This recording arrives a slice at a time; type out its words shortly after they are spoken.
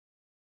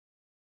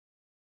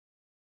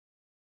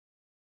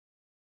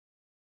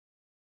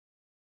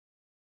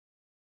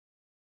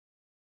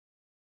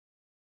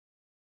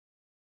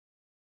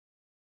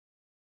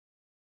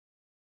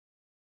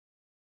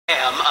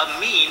am a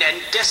mean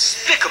and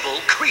despicable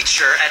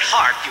creature at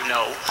heart, you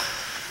know.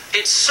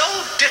 It's so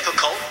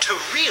difficult to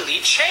really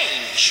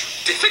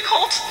change.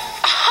 Difficult?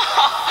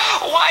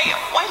 Why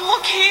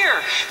look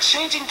here.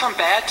 Changing from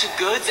bad to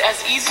good's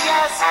as easy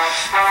as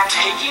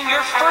taking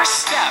your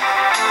first step.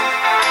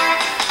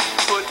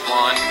 Put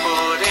one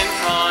foot in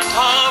front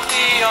of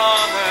the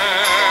other,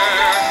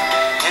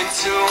 and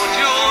soon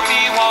you'll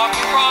be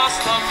walking across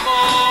the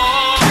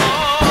floor.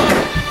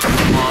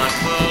 One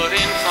foot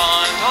in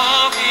front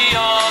of the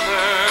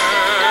other,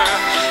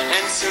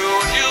 and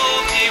soon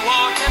you'll be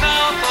walking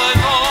out the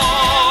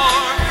door.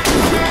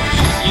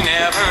 You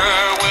never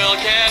will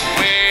get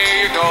where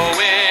you're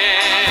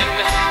going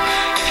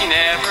if you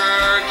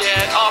never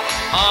get up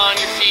on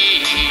your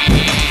feet.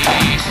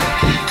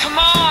 Come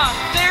on,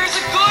 there's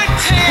a good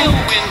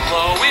tailwind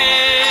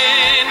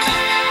blowing.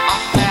 A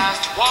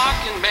fast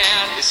walking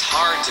man is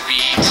hard to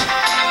beat.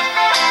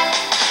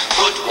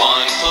 Put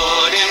one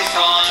foot in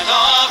front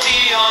of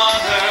the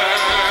other,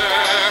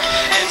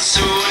 and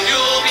soon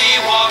you'll be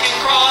walking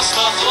across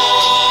the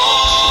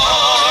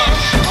floor.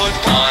 Put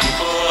one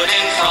foot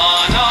in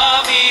front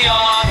of the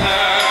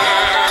other,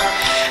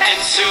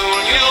 and soon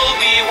you'll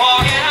be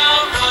walking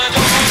out the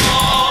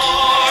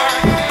door.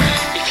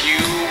 If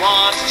you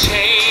want to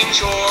change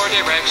your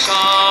direction,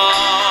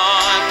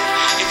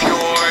 if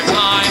your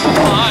time of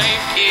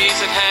life is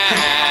at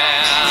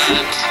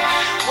hand,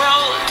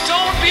 well,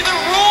 don't be the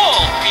rule,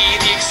 be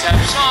the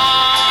exception.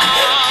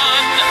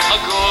 A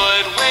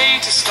good way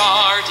to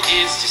start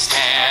is to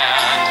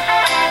stand.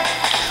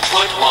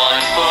 Put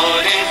one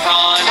foot in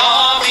front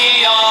of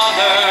the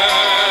other,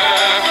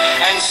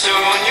 and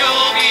soon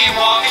you'll be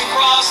walking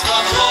across the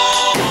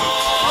floor.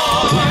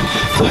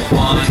 Put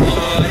one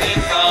foot in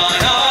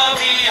front of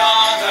the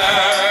other,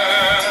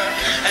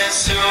 and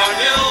soon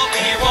you'll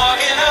be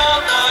walking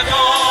out the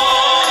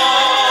door.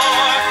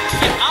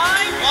 And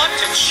I want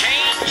to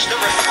change the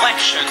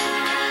reflection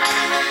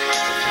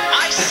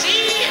I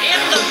see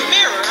in the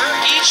mirror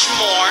each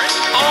morn.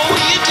 Oh,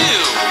 you do?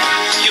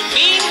 You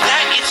mean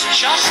that it's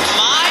just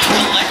my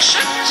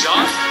election?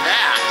 Just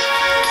that.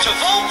 To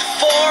vote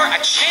for a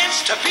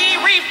chance to be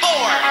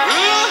reborn.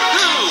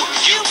 Woo-hoo!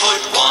 You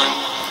put one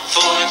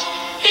foot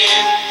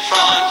in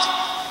front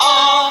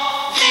of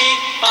the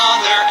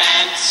other,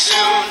 and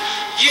soon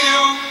you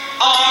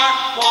are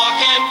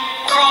walking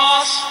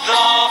across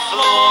the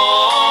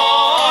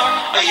floor.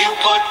 You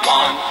put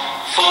one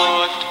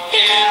foot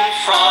in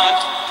front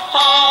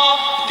of